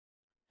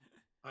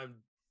I'm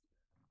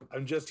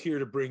I'm just here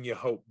to bring you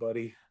hope,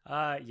 buddy.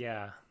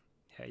 Yeah.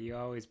 Yeah, you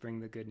always bring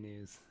the good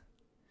news.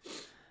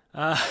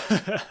 Uh,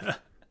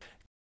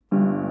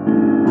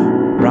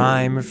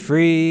 Rhyme or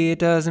free, it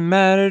doesn't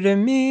matter to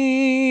me.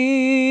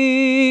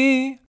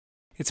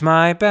 It's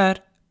my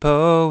bad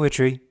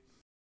poetry.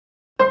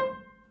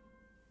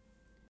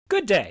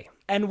 Good day,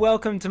 and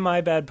welcome to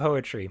My Bad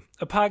Poetry,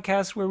 a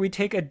podcast where we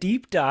take a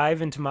deep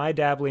dive into my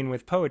dabbling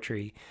with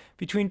poetry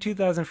between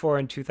 2004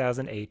 and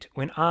 2008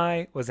 when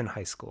I was in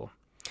high school.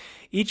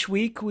 Each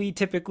week, we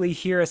typically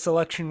hear a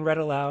selection read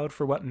aloud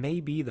for what may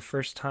be the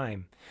first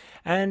time,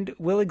 and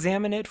we'll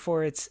examine it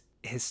for its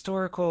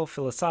historical,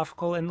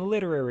 philosophical, and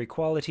literary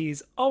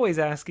qualities, always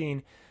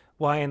asking,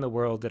 why in the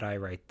world did I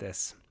write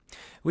this?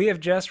 We have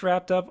just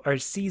wrapped up our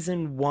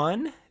season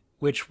 1,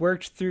 which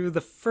worked through the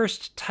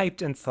first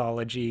typed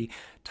anthology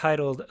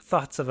titled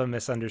Thoughts of a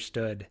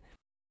Misunderstood.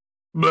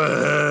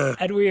 Bleh.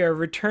 And we are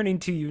returning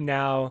to you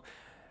now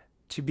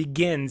to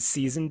begin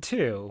season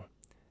 2.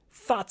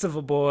 Thoughts of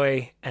a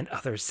Boy and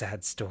Other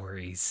Sad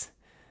Stories.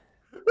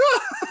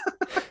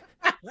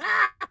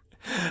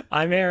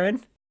 I'm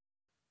Aaron.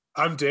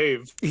 I'm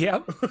Dave.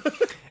 Yep.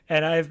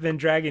 And I've been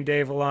dragging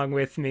Dave along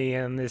with me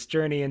on this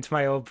journey into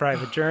my old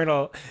private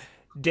journal.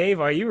 Dave,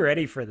 are you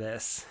ready for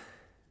this?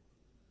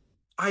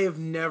 I have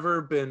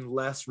never been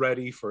less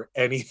ready for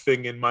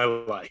anything in my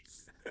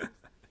life.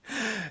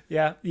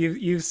 Yeah,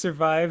 you've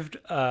survived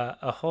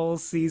a whole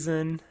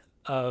season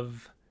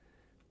of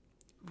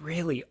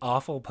really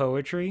awful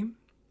poetry,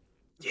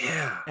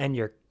 Yeah. and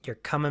you're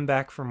coming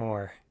back for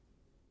more.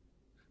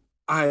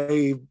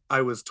 I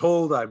was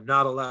told I'm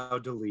not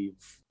allowed to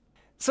leave.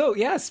 So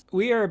yes,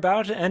 we are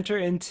about to enter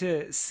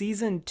into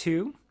season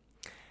 2.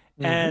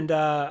 Mm-hmm.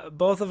 And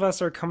both of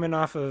us are coming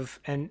off of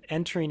and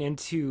entering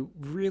into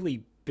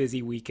really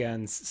busy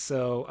weekends.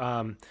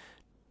 So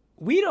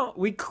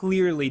we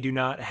clearly do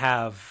not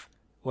have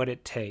what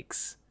it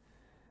takes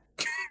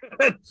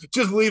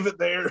Just leave it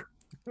there.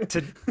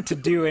 to to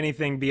do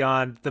anything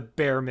beyond the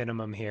bare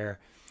minimum here.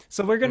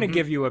 So we're going to Mm-hmm.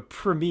 give you a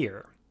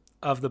premiere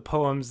of the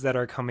poems that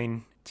are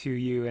coming to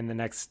you in the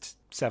next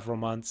several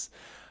months.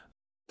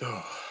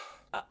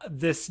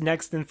 This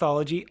next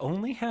anthology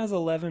only has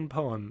 11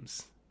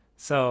 poems.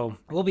 So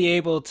we'll be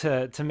able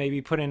to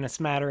maybe put in a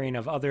smattering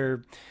of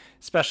other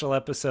special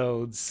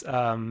episodes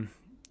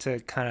to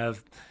kind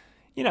of,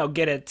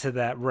 get it to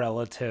that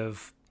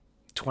relative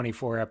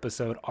 24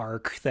 episode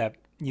arc that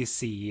you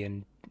see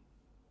in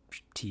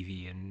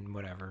TV and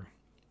whatever.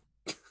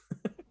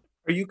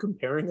 Are you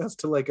comparing us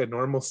to like a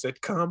normal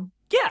sitcom?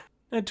 Yeah,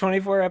 a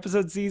 24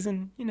 episode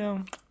season.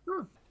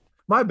 Huh.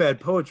 My Bad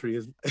Poetry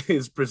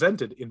is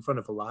presented in front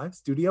of a live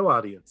studio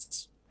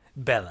audience.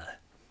 Bella.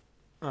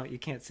 Oh, you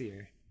can't see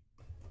her.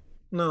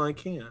 No, I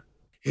can't.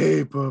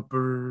 Hey,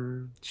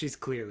 pupper. She's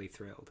clearly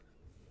thrilled.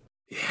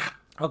 Yeah.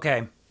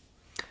 Okay.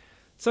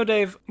 So,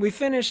 Dave, we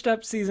finished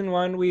up season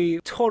 1. We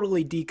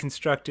totally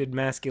deconstructed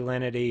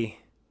masculinity.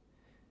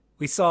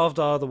 We solved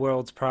all the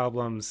world's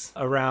problems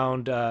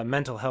around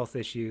mental health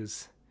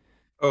issues.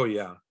 Oh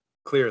yeah. What do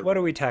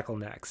Clearly. we tackle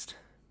next?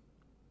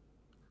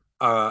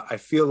 I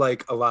feel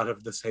like a lot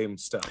of the same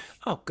stuff,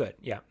 Oh, good.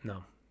 Yeah,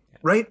 no.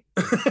 right?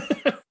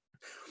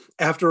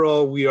 After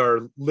all, we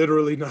are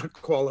literally not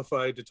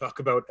qualified to talk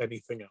about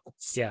anything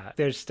else. Yeah,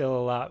 there's still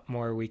a lot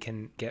more we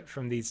can get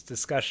from these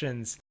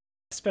discussions,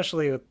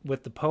 especially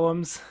with the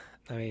poems.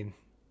 I mean,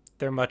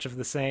 they're much of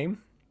the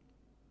same.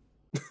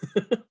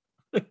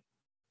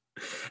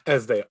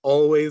 As they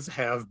always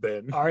have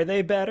been. Are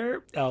they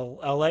better?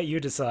 I'll let you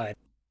decide.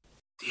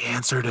 The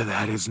answer to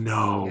that is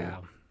no. Yeah.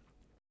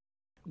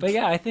 But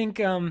yeah, I think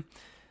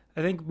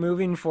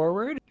moving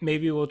forward,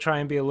 maybe we'll try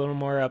and be a little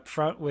more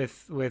upfront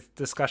with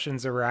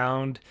discussions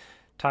around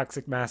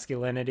toxic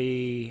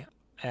masculinity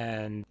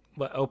and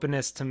what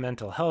openness to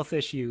mental health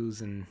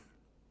issues and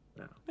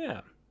Yeah.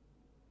 yeah.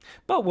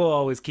 But we'll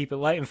always keep it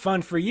light and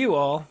fun for you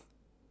all.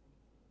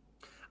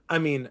 I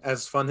mean,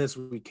 as fun as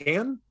we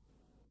can,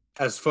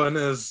 as fun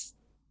as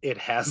it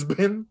has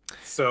been. Yeah,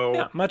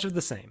 So, much of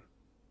the same.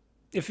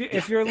 yeah.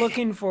 If you're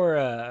looking for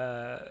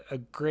a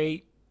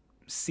great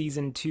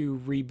season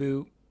 2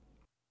 reboot,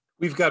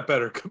 We've got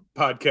better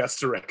podcasts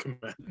to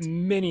recommend.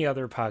 many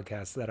other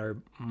podcasts that are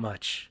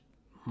much,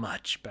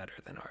 much better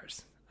than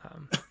ours.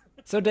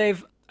 So,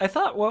 Dave, I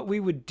thought what we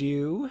would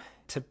do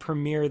to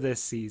premiere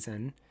this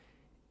season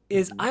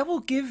is Mhm. I will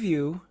give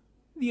you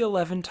the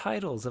 11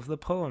 titles of the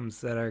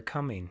poems that are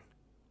coming.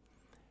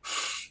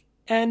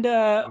 And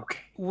Okay.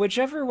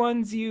 whichever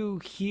ones you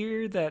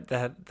hear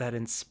that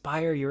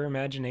inspire your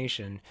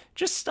imagination,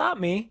 just stop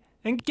me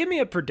and give me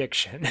a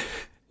prediction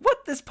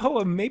what this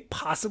poem may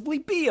possibly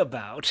be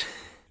about.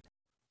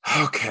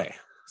 Okay.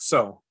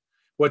 So,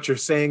 what you're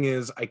saying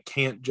is I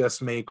can't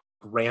just make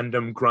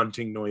random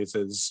grunting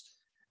noises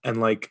and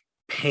like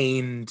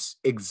pained,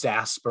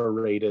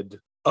 exasperated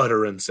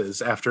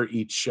utterances after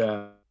each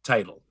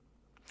title.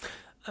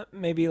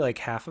 Maybe like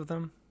half of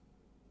them.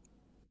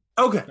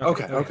 Okay. Okay,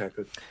 Okay. okay. Okay.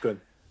 Good.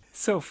 Good.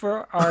 So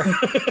for our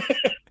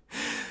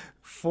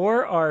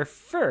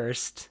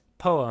first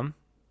poem,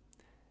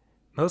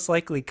 most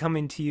likely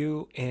coming to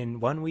you in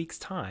 1 week's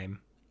time.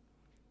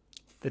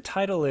 The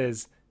title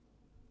is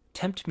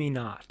Tempt Me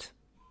Not.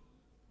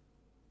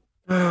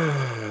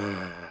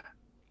 I'm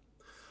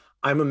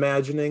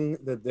imagining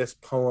that this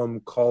poem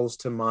calls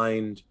to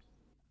mind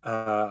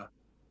a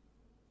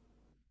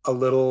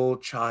little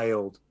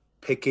child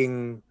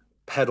picking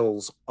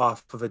petals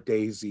off of a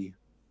daisy.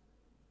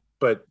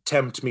 But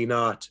tempt me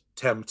not,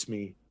 tempt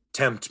me,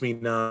 tempt me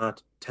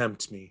not,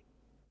 tempt me.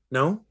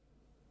 No?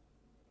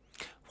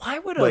 Why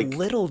would a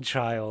little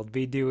child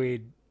be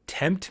doing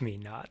Tempt Me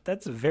Not?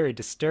 That's a very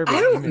disturbing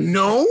I don't image.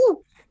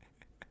 know.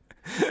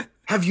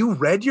 Have you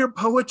read your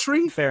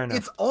poetry? Fair enough.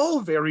 It's all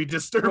very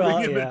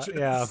disturbing images.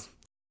 Yeah.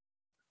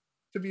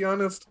 To be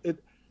honest,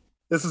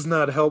 this is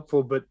not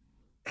helpful, but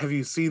have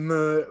you seen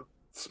the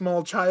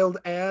small child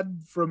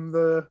ad from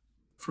the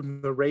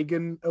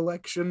Reagan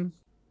election?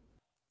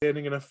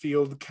 Standing in a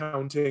field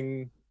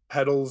counting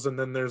petals, and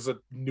then there's a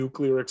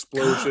nuclear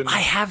explosion. I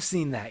have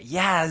seen that.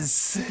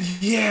 Yes.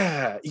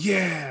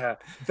 Yeah.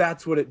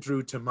 That's what it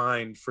drew to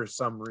mind for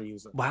some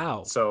reason.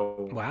 Wow.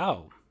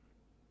 Wow.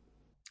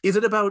 Is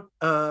it about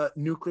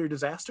nuclear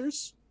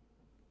disasters?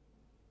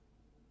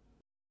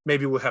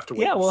 Maybe we'll have to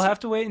wait. Yeah, we'll have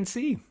to wait and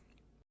see.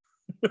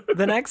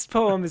 The next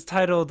poem is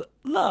titled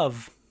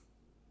Love.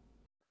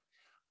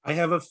 I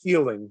have a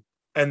feeling,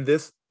 and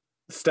this,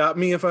 stop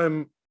me if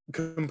I'm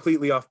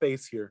completely off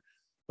base here,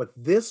 but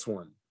this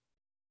one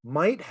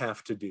might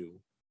have to do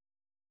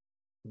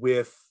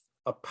with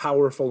a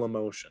powerful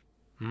emotion.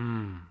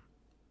 Mm-hmm.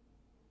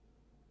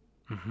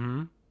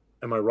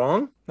 Am I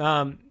wrong?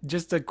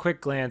 Just a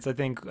quick glance. I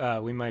think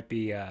we might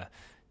be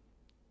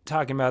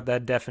talking about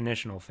that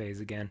definitional phase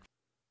again.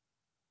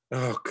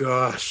 Oh,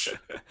 gosh.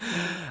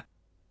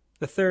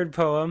 The third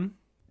poem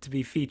to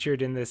be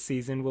featured in this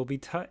season will be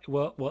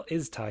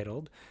is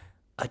titled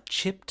A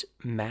Chipped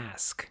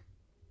Mask.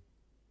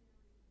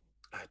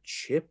 A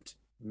chipped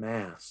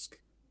mask.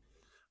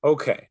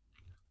 Okay.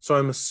 So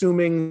I'm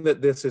assuming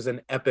that this is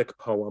an epic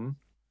poem,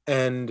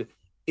 and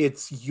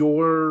it's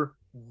your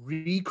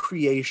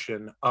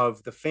recreation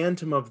of the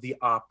Phantom of the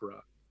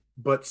Opera,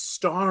 but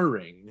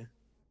starring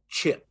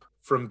Chip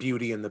from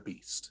Beauty and the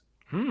Beast.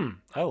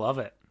 I love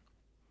it.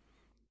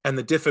 And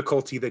the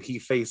difficulty that he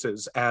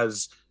faces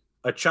as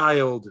a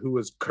child who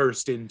was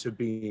cursed into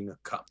being a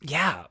cup.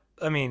 Yeah,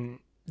 I mean,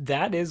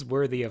 that is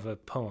worthy of a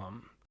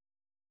poem.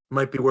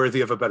 Might be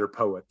worthy of a better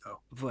poet, though.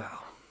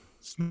 Well.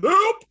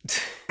 Nope!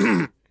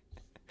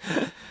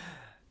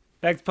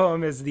 Next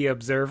poem is The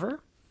Observer.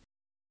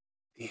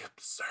 The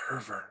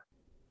Observer.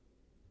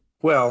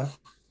 Well,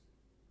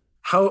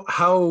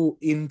 how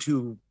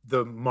into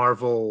the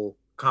Marvel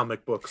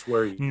comic books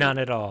were you? None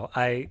at all.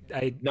 I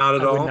not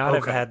at all? would not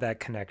have had that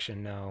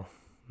connection, no.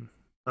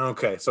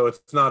 Okay, so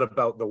it's not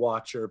about the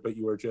Watcher, but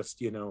you were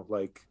just,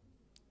 like...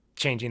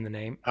 changing the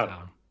name?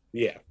 No.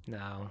 Yeah.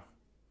 No.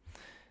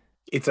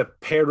 It's a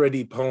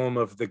parody poem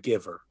of The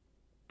Giver.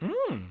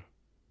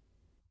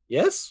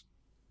 Yes?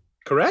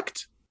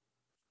 Correct?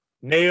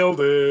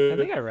 Nailed it. I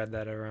think I read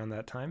that around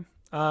that time.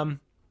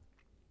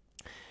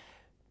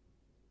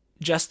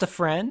 Just a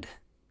Friend?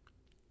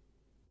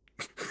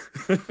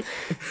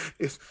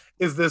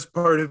 Is this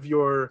part of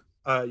your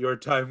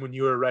time when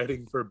you were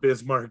writing for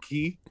Biz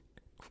Marquee?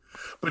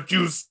 But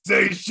you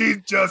say she's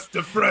just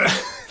a friend.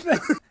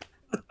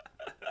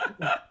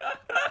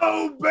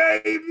 Oh,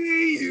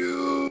 baby,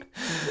 you.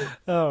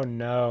 Oh,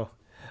 no.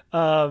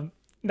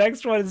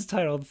 Next one is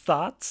titled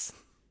Thoughts.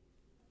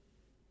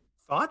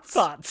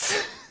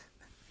 Thoughts?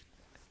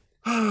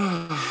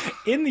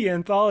 In the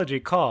anthology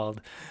called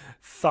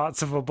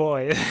Thoughts of a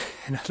Boy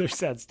and Other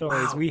Sad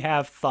Stories, we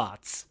have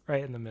thoughts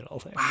right in the middle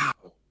there. Wow.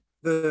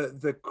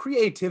 The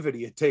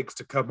creativity it takes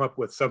to come up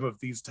with some of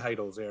these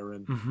titles,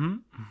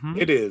 Aaron.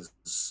 It is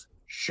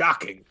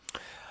shocking.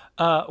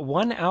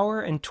 1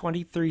 hour and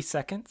 23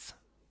 seconds.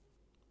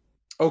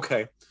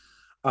 Okay.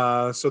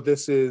 So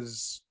this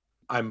is,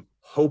 I'm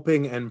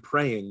hoping and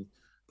praying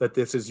that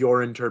this is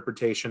your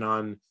interpretation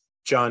on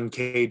John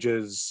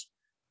Cage's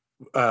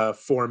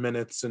 4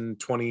 minutes and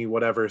 20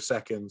 whatever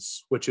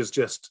seconds, which is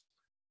just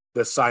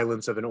the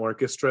silence of an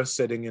orchestra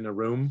sitting in a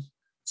room.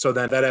 So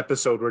that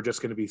episode, we're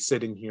just going to be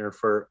sitting here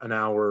for an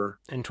hour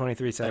and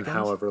 23 seconds and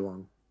however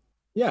long.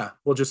 Yeah,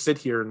 we'll just sit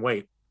here and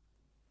wait.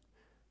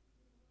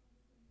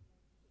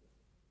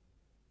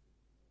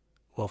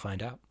 We'll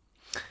find out.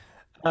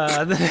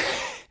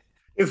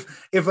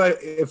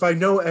 If I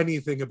know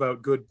anything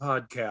about good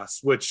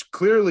podcasts, which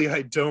clearly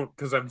I don't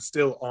because I'm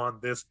still on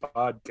this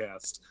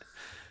podcast,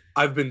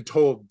 I've been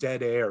told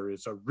dead air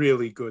is a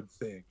really good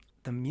thing.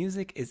 The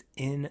music is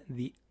in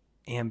the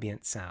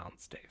ambient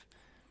sounds, Dave.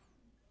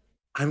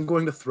 I'm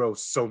going to throw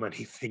so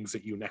many things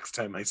at you next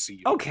time I see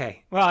you.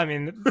 Okay. Well, I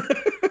mean,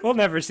 we'll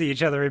never see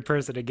each other in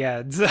person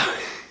again. So.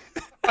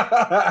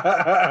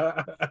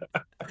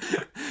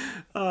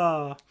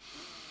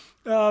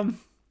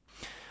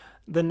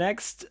 The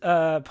next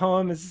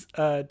poem is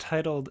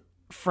titled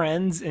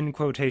Friends in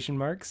quotation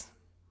marks.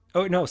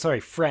 Oh, no, sorry.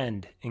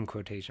 Friend in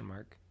quotation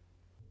mark.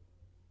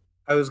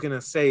 I was going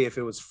to say if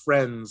it was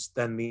friends,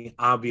 then the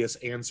obvious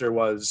answer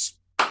was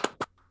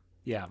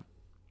Yeah.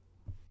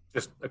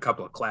 Just a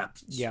couple of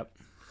claps. Yep.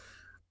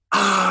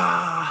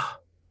 Ah,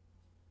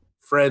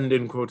 friend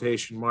in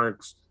quotation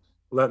marks.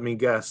 Let me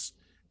guess.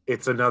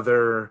 It's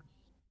another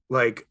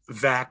like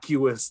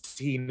vacuous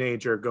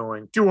teenager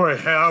going, "Do I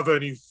have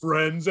any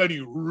friends? Any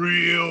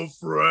real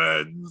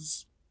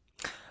friends?"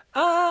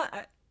 Uh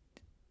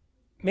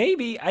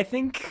maybe. I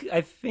think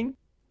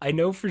I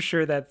know for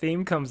sure that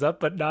theme comes up,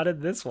 but not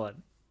in this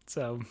one.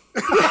 So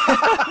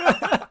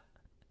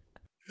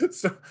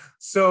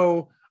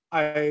so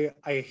I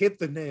hit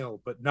the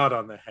nail, but not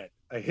on the head.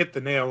 I hit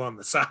the nail on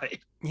the side.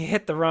 you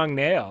hit the wrong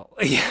nail.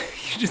 you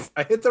just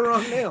I hit the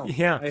wrong nail.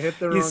 Yeah. I hit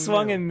the You wrong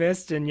swung nail. and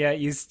missed, and yet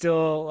you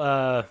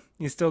still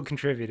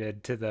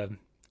contributed to the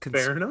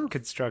Fair enough.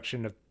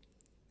 construction of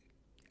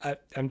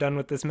I'm done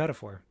with this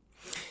metaphor.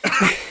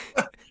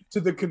 To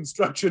the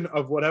construction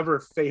of whatever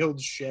failed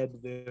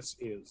shed this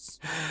is.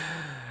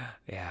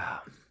 Yeah.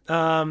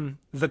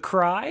 The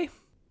Cry,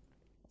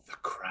 The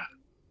crap.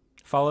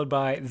 followed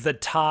by The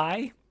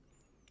Tie.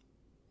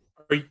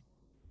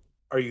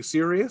 Are you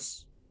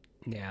serious?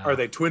 Yeah. Are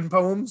they twin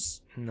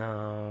poems?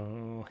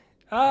 No.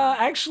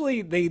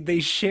 Actually,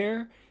 they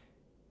share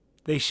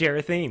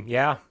a theme.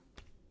 Yeah.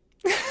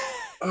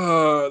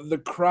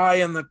 The cry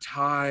and the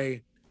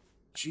tie.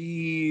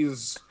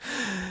 Jeez.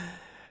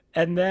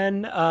 And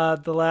then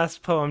the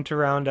last poem to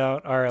round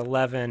out our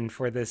 11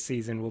 for this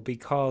season will be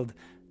called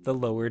The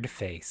Lowered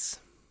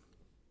Face.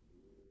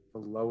 The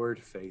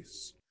lowered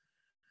face.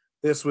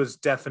 This was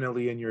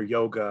definitely in your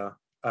yoga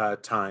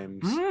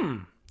times.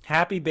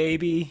 Happy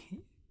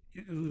baby.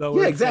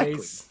 Lowered exactly.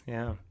 face.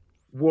 Yeah.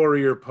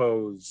 Warrior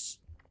pose.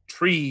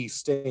 Tree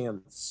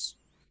stance.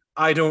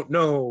 I don't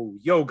know.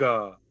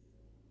 Yoga.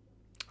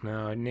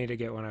 No, I need to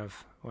get one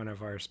of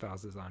our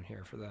spouses on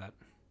here for that.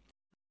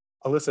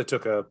 Alyssa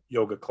took a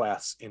yoga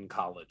class in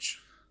college.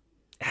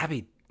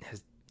 Abby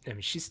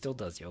she still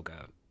does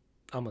yoga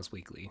almost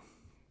weekly.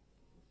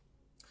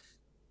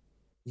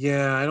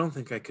 Yeah, I don't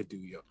think I could do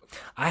yoga.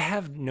 I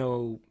have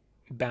no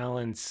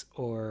balance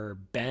or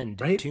bend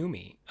to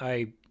me.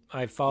 I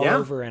fall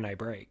over and I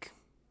break.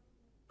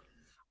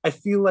 I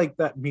feel like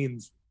that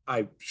means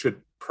I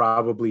should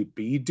probably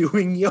be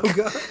doing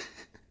yoga.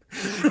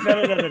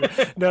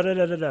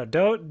 No.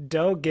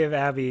 Don't give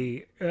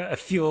Abby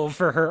fuel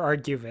for her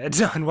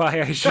argument on why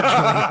I should join.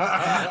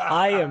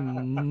 I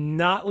am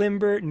not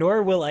limber,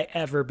 nor will I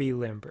ever be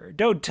limber.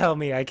 Don't tell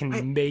me I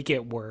can make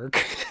it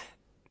work.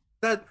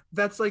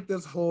 That's like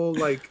this whole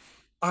like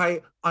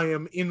I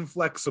am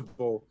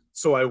inflexible,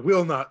 so I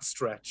will not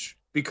stretch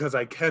because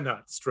I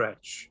cannot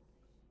stretch.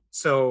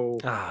 So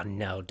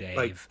no, Dave.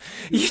 Like,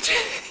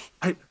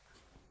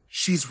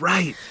 she's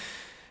right.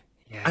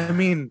 Yeah. I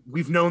mean,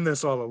 we've known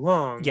this all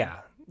along. Yeah.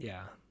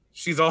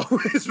 She's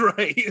always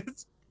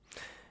right.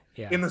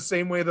 Yeah. In the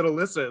same way that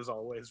Alyssa is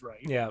always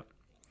right. Yeah.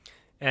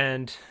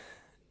 And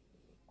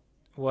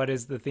what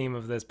is the theme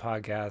of this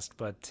podcast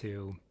but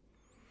to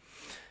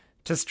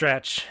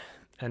stretch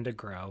and to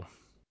grow?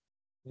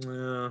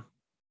 Yeah.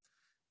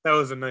 That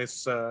was a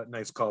nice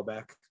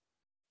callback.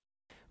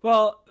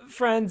 Well,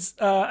 friends,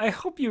 I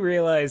hope you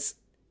realize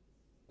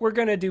we're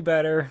going to do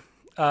better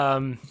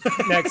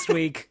next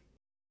week.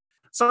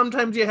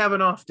 Sometimes you have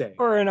an off day.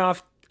 Or an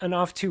off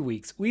 2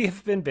 weeks. We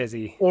have been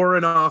busy. Or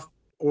an off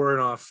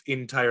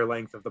entire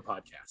length of the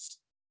podcast.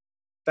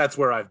 That's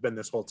where I've been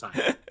this whole time.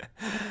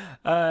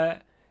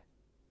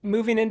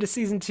 Moving into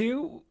season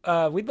 2,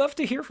 we'd love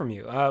to hear from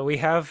you. We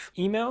have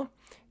email.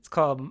 It's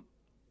called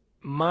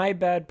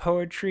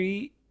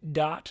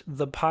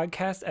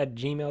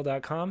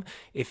mybadpoetry.thepodcast@gmail.com.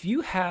 If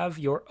you have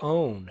your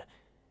own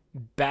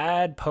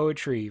bad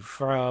poetry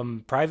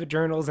from private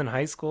journals in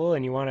high school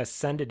and you want to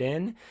send it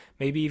in,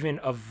 maybe even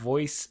a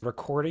voice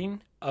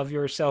recording of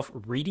yourself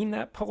reading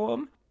that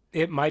poem,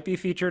 it might be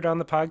featured on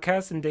the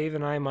podcast and Dave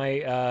and I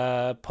might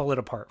pull it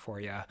apart for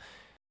you.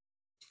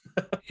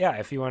 Yeah,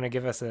 if you want to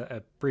give us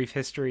a brief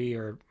history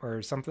or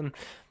something,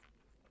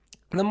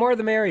 the more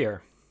the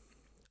merrier.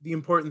 The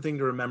important thing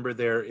to remember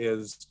there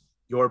is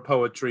your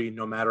poetry,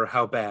 no matter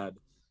how bad,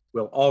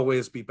 will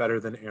always be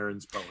better than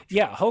Aaron's poetry.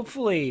 Yeah,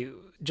 hopefully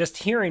just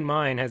hearing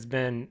mine has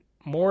been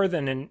more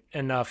than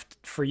enough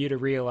for you to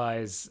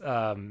realize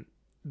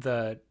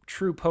the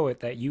true poet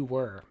that you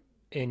were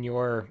in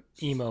your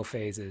emo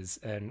phases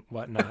and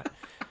whatnot.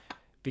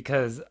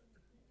 Because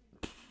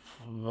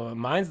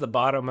mine's the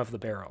bottom of the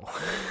barrel.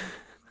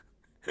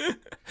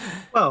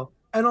 Well,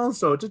 and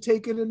also to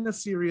take it in a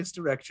serious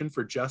direction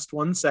for just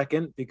 1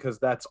 second, because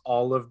that's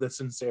all of the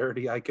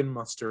sincerity I can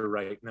muster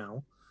right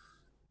now.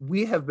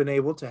 We have been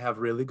able to have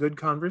really good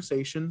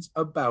conversations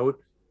about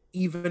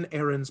even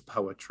Aaron's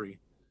poetry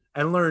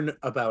and learn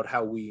about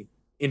how we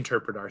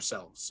interpret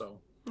ourselves.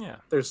 So yeah,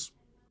 there's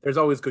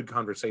always good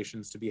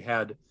conversations to be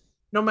had,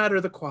 no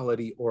matter the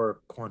quality or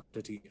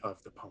quantity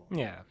of the poem.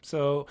 Yeah.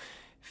 So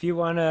if you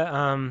want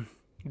to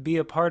be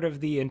a part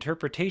of the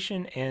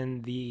interpretation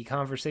and the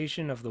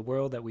conversation of the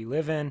world that we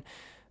live in,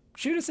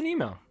 shoot us an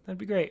email. That'd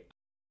be great.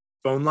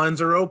 Phone lines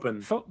are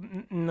open.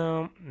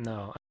 No.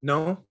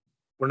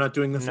 We're not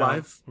doing this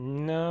live?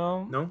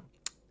 No. No?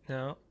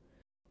 No.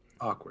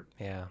 Awkward.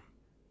 Yeah.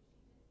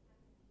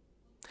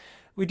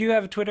 We do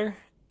have a Twitter.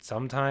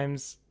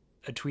 Sometimes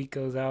a tweet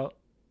goes out.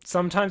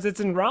 Sometimes it's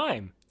in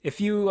rhyme. If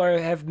you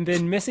have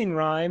been missing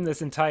rhyme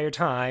this entire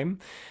time,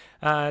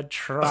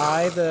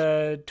 try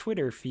the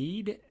Twitter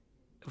feed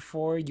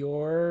for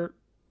your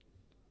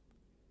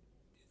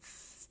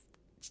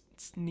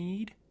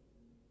need.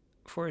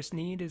 For a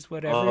need is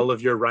whatever. All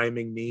of your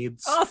rhyming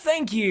needs. Oh,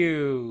 thank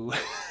you.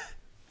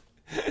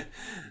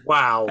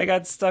 Wow. I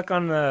got stuck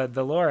on the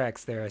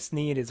Lorax there. A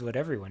sneed is what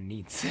everyone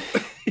needs.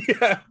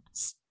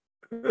 Yes.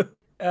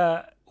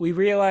 We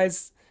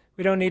realize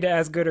we don't need to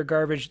ask good or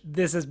garbage.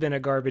 This has been a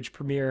garbage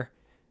premiere.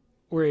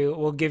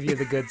 We'll give you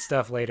the good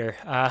stuff later.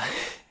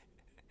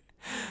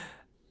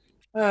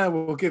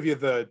 We'll give you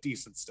the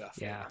decent stuff.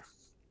 Yeah.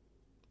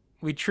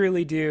 We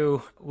truly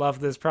do love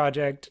this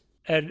project,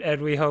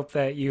 and we hope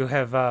that you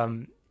have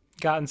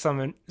gotten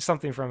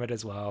something from it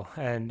as well.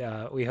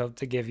 And we hope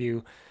to give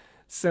you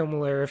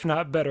similar, if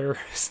not better,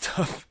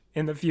 stuff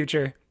in the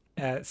future.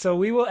 So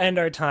we will end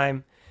our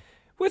time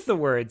with the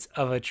words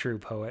of a true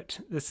poet.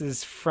 This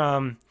is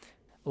from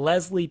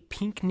Leslie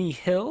Pinckney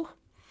Hill,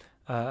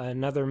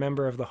 another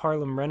member of the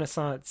Harlem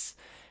Renaissance.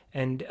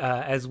 And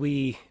as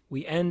we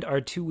end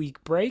our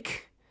 2-week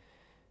break,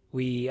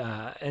 we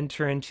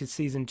enter into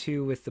season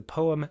 2 with the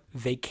poem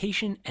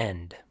Vacation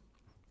End.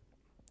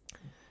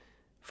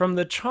 From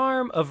the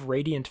charm of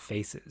radiant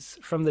faces,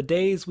 from the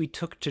days we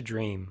took to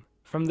dream,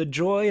 from the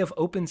joy of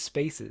open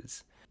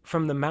spaces,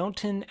 from the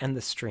mountain and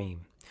the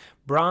stream,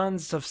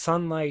 bronzed of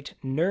sunlight,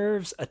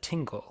 nerves a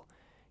tingle,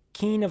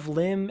 keen of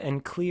limb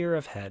and clear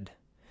of head,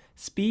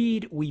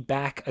 speed we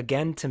back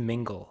again to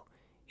mingle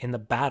in the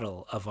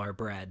battle of our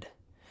bread.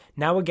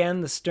 Now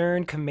again the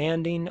stern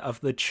commanding of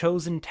the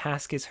chosen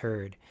task is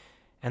heard,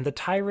 and the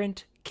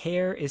tyrant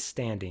care is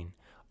standing,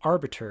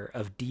 arbiter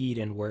of deed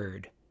and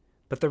word.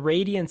 But the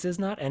radiance is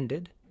not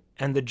ended,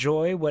 and the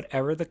joy,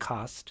 whatever the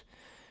cost,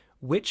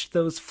 which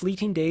those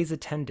fleeting days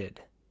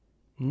attended,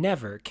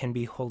 never can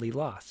be wholly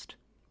lost.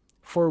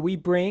 For we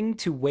bring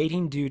to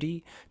waiting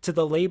duty, to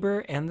the labor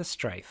and the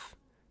strife,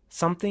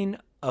 something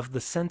of the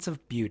sense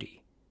of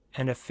beauty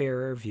and a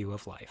fairer view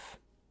of life.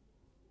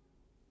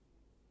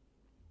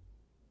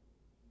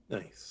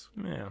 Nice.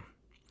 Yeah.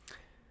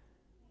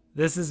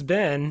 This has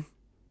been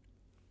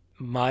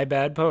My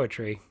Bad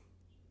Poetry.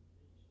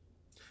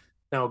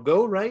 Now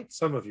go write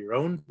some of your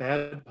own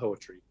bad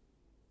poetry.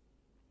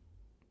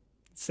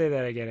 Say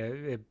that again.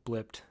 It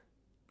blipped.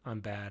 I'm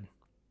bad.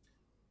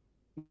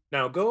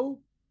 Now go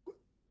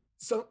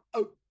some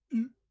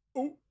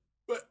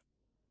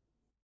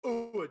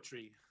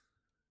poetry.